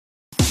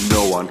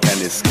No one can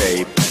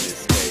escape.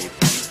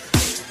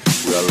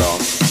 We're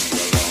lost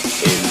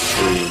in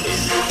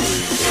dreams.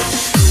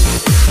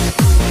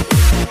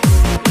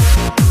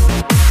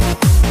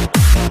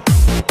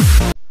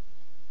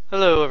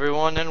 Hello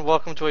everyone, and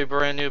welcome to a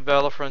brand new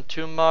Battlefront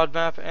 2 mod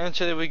map, and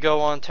today we go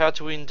on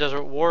Tatooine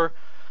Desert War.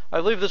 I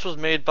believe this was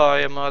made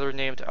by a modder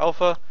named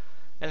Alpha,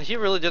 and he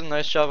really did a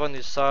nice job on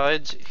these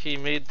sides. He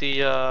made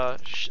the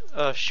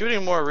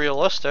shooting more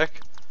realistic,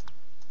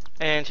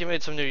 and he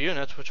made some new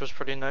units, which was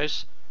pretty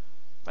nice.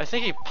 I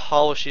think he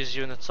polished these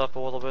units up a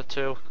little bit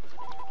too.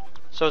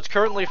 So it's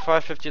currently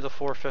 550 to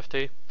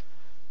 450.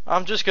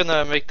 I'm just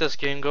gonna make this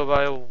game go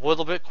by a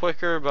little bit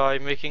quicker by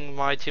making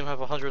my team have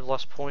 100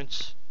 less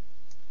points.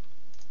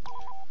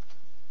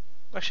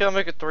 Actually, I'll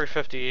make it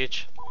 350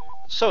 each,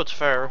 so it's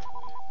fair.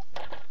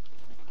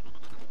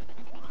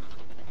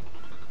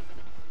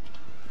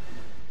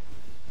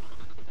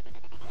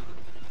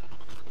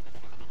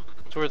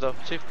 It's weird though.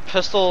 See,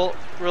 pistol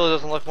really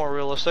doesn't look more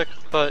realistic,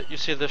 but you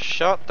see this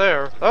shot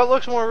there, that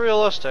looks more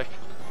realistic.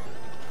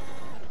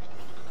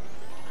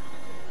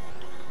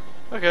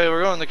 Okay,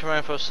 we're going to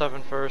Command Post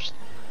 7 first.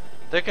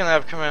 They can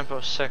have Command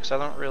Post 6, I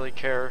don't really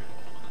care.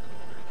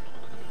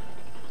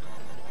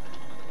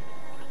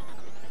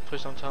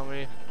 Please don't tell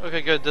me.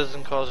 Okay, good,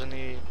 doesn't cause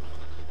any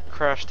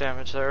crash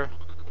damage there.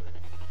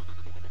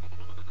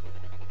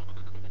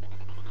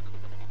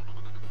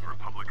 The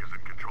Republic is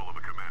in control of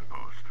a command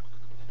post.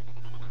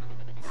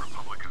 The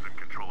Republic is in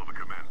control of a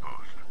command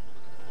post.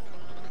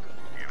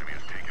 The enemy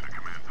has taken a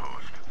command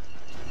post.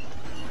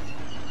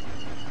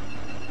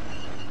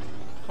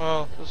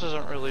 Well, this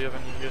isn't really of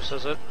any use,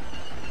 is it?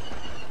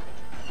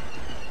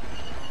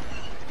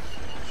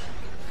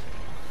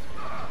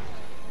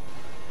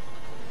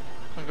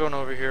 I'm going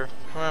over here.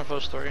 Command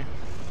Post 3. The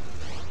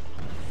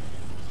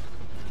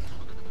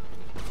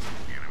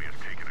enemy has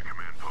taken a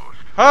command post.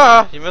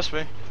 Ah! You missed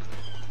me.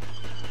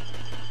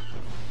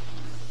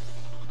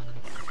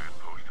 The command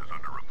post is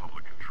under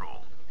Republic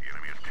control. The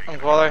enemy has taken I'm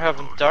a glad I command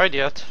haven't post. died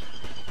yet.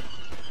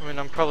 I mean,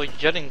 I'm probably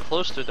getting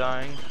close to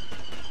dying.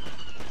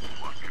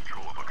 Lost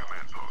control of a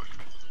command post.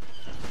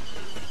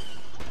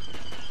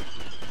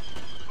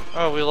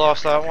 Oh, we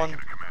lost that one.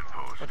 Taken a command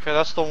post. Okay,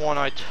 that's the one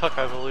I took,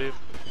 I believe.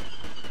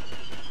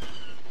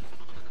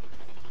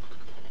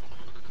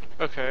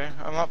 Okay,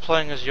 I'm not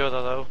playing as Yoda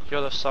though.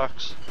 Yoda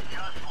sucks.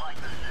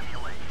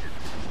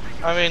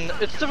 I mean,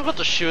 it's difficult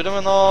to shoot him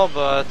and all,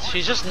 but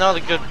he's just not a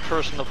good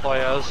person to play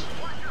as.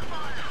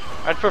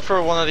 I'd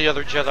prefer one of the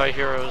other Jedi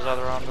heroes that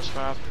are on this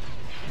map.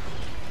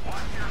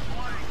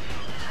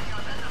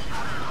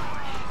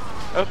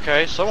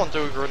 Okay, someone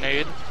threw a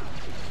grenade.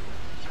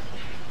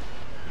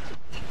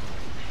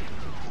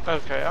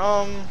 Okay,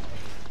 oh,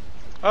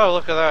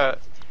 look at that.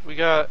 We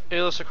got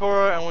Ayla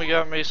Secura and we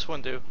got Mace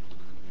Windu.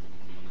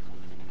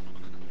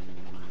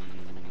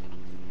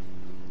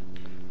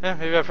 Yeah,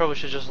 maybe I probably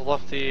should just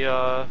left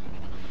the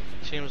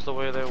teams the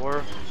way they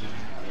were.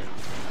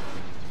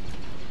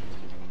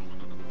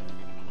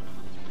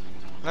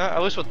 Nah,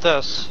 at least with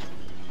this.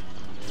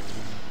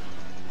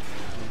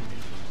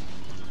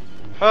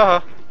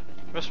 Haha,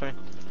 missed me.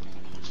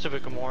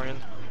 Stupid Gamorrean.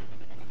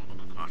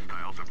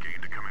 Hostiles have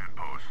gained a command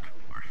post.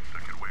 Our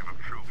second wave of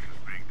troops is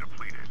being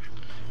depleted.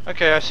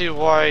 Okay, I see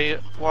why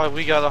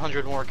we got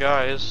 100 more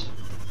guys.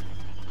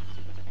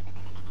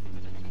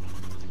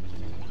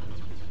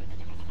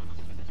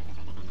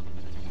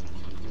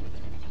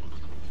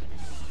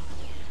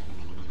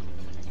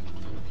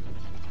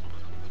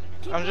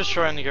 I'm just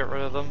trying to get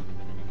rid of them.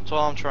 That's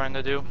all I'm trying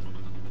to do.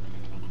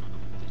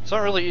 It's not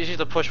really easy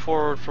to push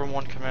forward from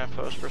one command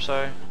post per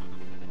se.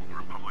 The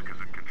Republic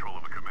is in control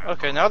of a command post.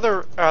 Okay, now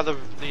they're out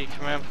of the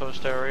command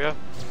post area.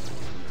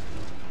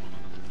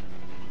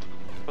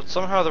 But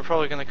somehow they're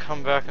probably going to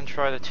come back and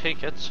try to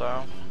take it,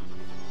 so...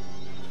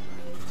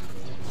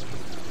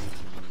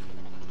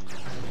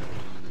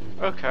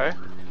 Okay,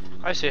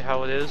 I see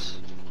how it is.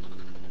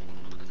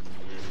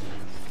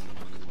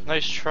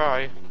 Nice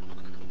try.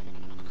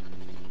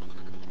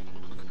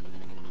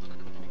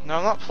 No,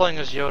 I'm not playing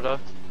as Yoda.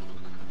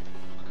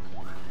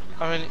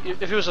 I mean,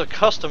 if he was a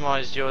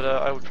customized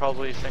Yoda, I would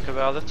probably think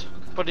about it.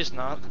 But he's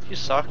not. He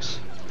sucks.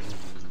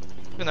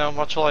 You know,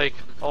 much like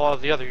a lot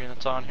of the other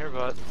units on here,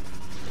 but...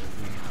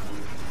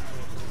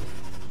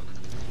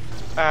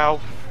 Ow.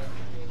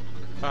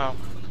 Oh.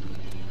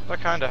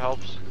 That kinda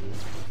helps.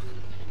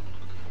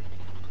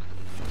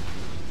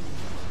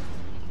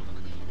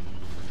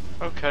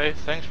 Okay,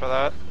 thanks for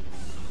that.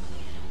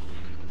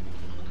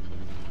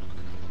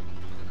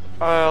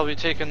 I'll be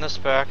taking this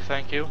back,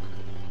 thank you.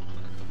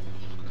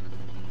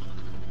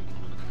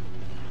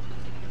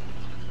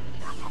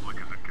 The Republic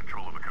is in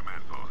control of a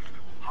command post.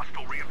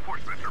 Hostile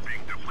reinforcements are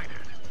being depleted.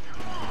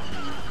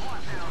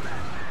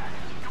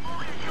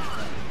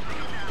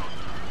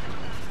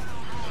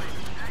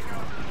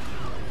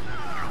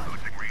 They're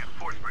losing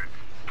reinforcements.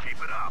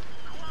 Keep it up.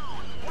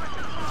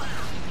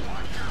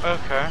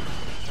 Okay.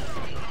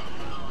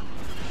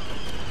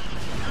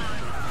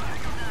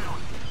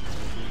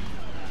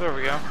 There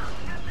we go.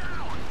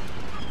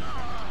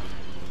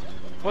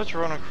 Let's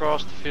run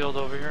across the field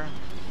over here.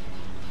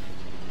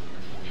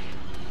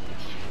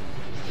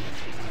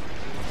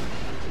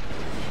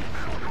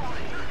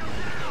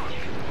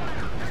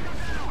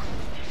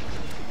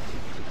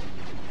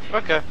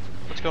 Okay,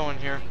 let's go in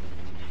here.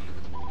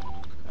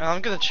 And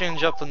I'm gonna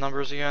change up the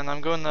numbers again.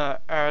 I'm going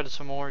to add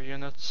some more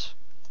units.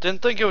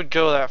 Didn't think it would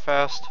go that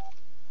fast.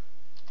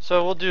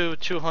 So we'll do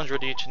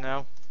 200 each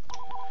now.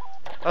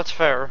 That's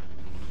fair.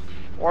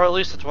 Or at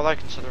least it's what I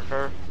consider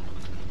fair.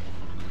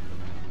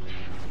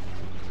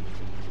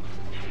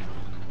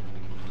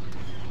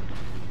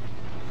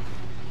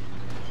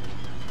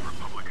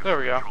 There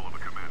we go. Control of a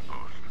command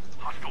post.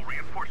 Hostile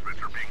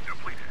reinforcements are being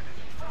depleted.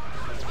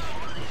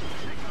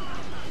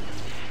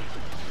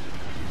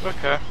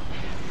 Okay.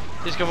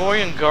 These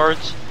Gamorrean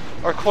guards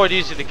are quite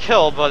easy to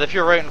kill, but if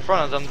you're right in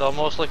front of them, they'll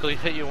most likely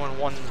hit you in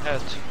one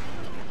hit.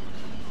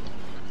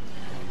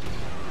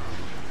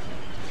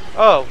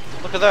 Oh,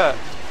 look at that.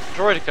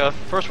 Droideka.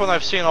 First one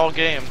I've seen all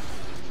game.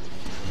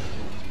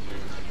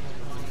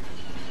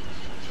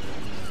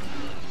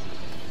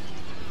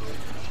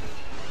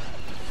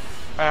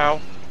 Ow.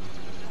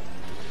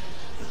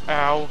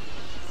 Ow.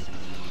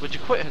 Would you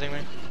quit hitting me?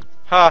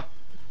 Ha!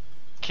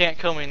 Can't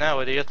kill me now,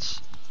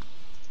 idiots.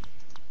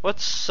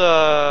 Let's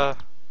try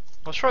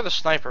the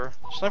sniper.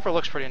 Sniper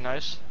looks pretty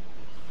nice.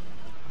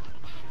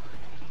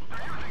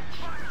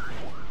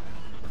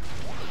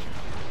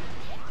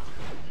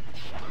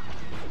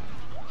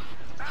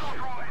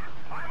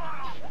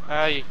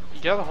 You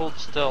gotta hold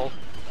still.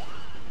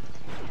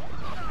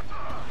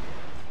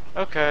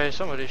 Okay,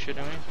 somebody's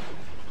shooting me.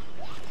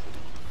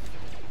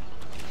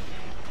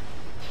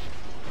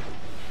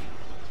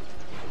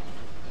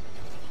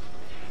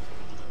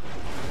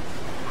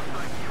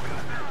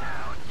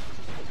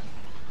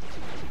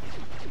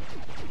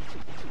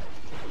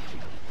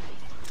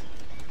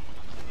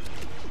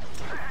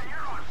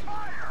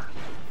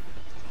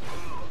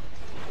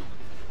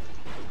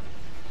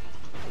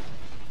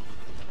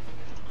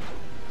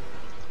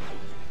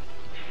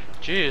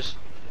 Jeez,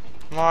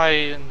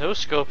 my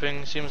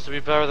no-scoping seems to be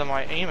better than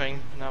my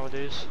aiming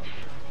nowadays.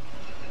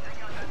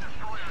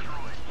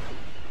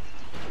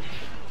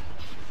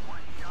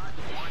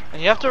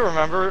 And you have to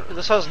remember,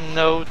 this has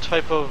no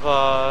type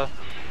of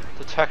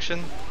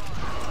detection.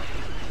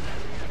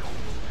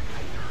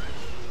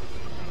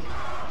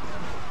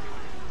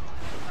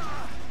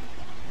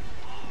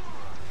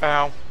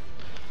 Ow.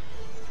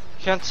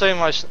 Can't say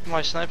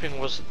my sniping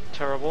was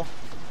terrible.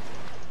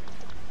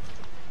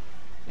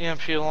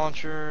 EMP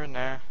launcher,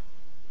 nah.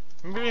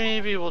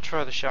 Maybe we'll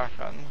try the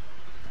shotgun.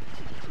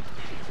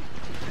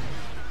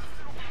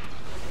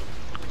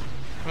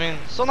 I mean,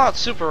 still not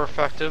super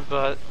effective,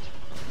 but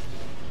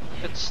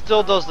it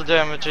still does the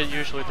damage it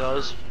usually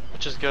does,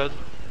 which is good.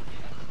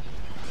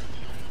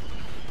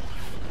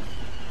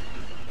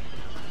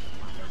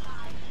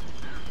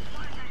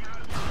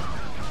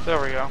 There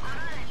we go.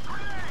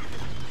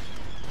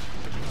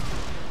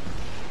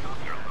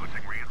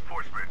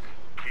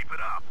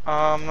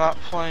 I'm not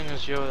playing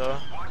as Yoda.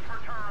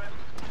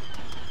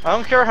 I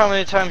don't care how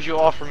many times you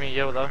offer me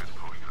Yoda.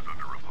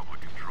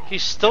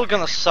 He's still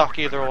gonna suck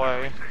either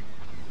way.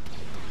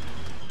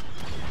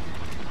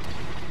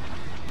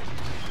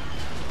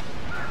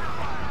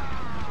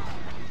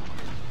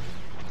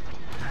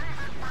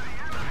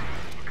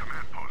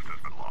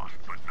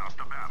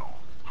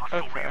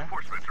 Okay.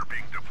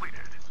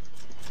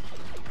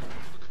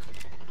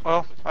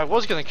 Well, I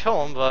was gonna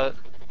kill him, but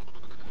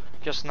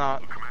guess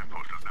not.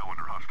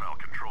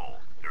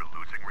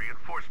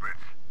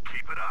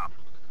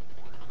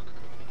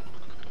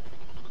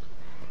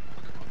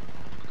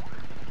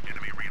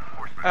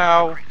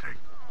 Ow.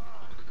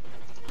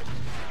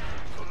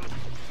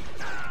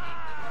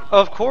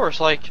 Of course,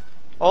 like,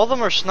 all of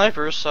them are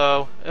snipers,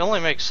 so it only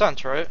makes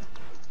sense, right?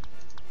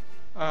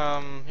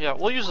 Yeah,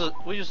 we'll use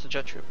the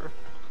jet trooper.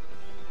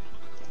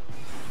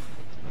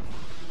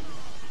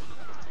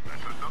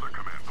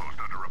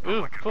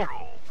 Ooh, cool.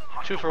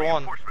 2 for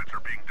 1.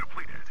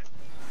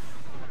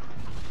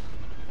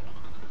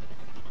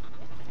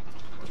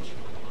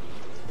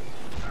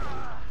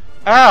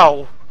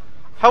 Ow!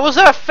 How was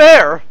that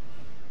fair?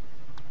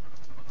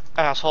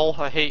 Asshole,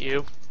 I hate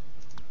you.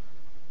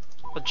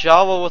 A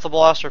Jawa with a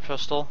blaster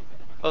pistol.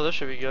 Oh, this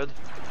should be good.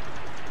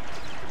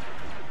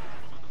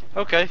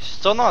 Okay,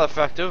 still not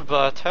effective,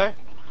 but hey,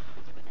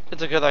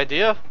 it's a good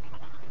idea.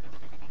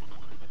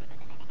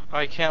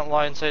 I can't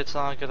lie and say it's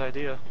not a good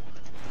idea.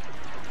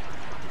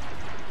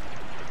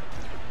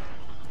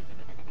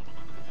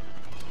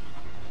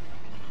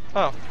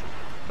 Oh,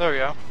 there we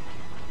go.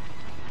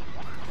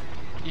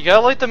 You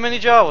gotta like the mini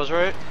Jawas,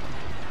 right?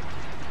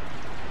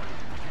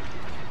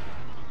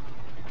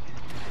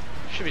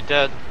 Should be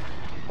dead.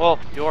 Well,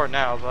 you are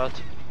now,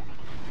 but...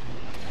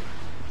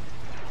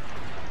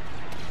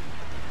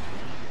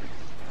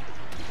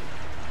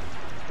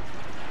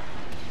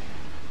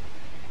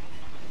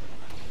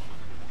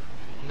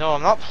 No,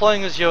 I'm not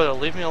playing as Yoda.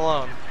 Leave me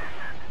alone.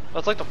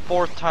 That's like the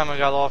 4th time I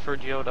got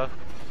offered Yoda.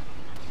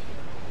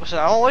 Listen,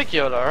 I don't like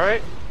Yoda,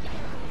 alright?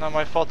 Not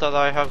my fault that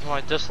I have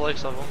my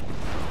dislikes of him.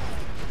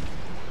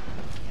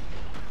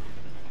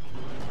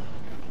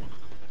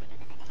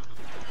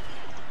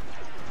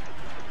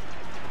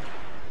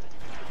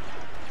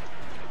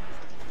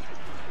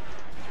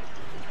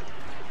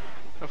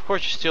 Of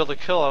course you steal the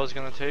kill I was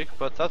gonna take,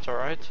 but that's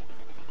alright.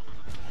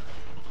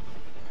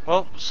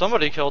 Well,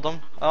 somebody killed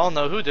him. I don't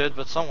know who did,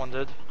 but someone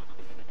did.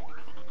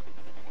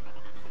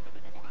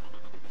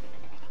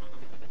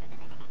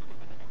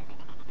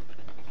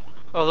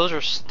 Oh, those are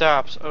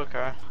staps.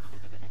 Okay.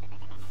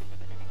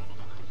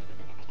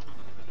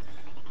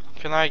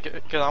 Can I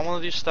get on one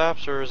of these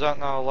staps, or is that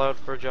not allowed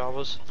for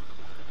Jawas?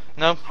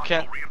 No,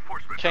 can't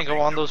go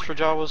on those for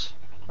Jawas.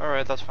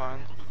 Alright, that's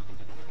fine.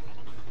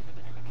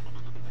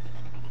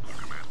 The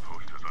command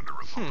post is under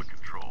Republic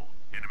control.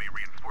 Enemy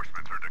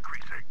reinforcements are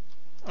decreasing.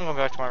 I'm going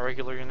back to my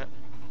regular unit.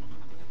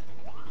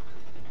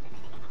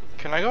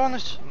 Can I go on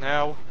this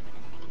now?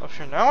 Oh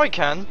sure, now I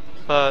can,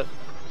 but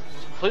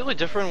it's completely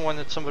different when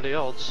it's somebody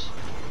else.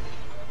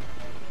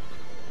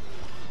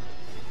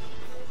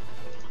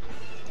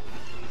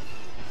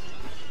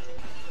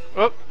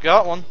 Oh,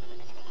 got one.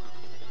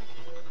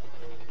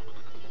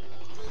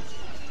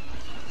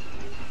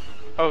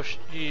 Oh,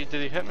 did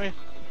he hit me?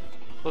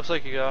 Looks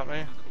like he got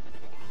me.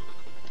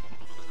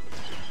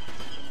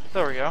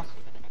 There we go.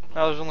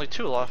 Now there's only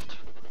 2 left.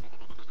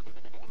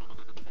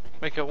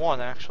 Make it 1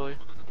 actually.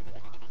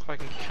 If I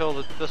can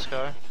kill this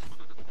guy.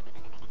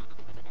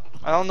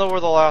 I don't know where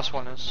the last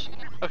one is.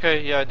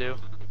 Okay, yeah I do.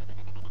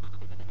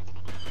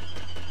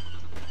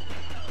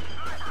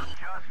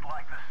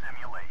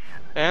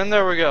 And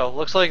there we go.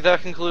 Looks like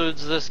that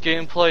concludes this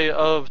gameplay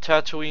of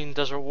Tatooine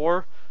Desert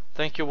War.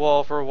 Thank you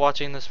all for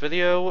watching this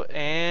video,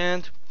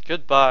 and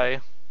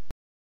goodbye.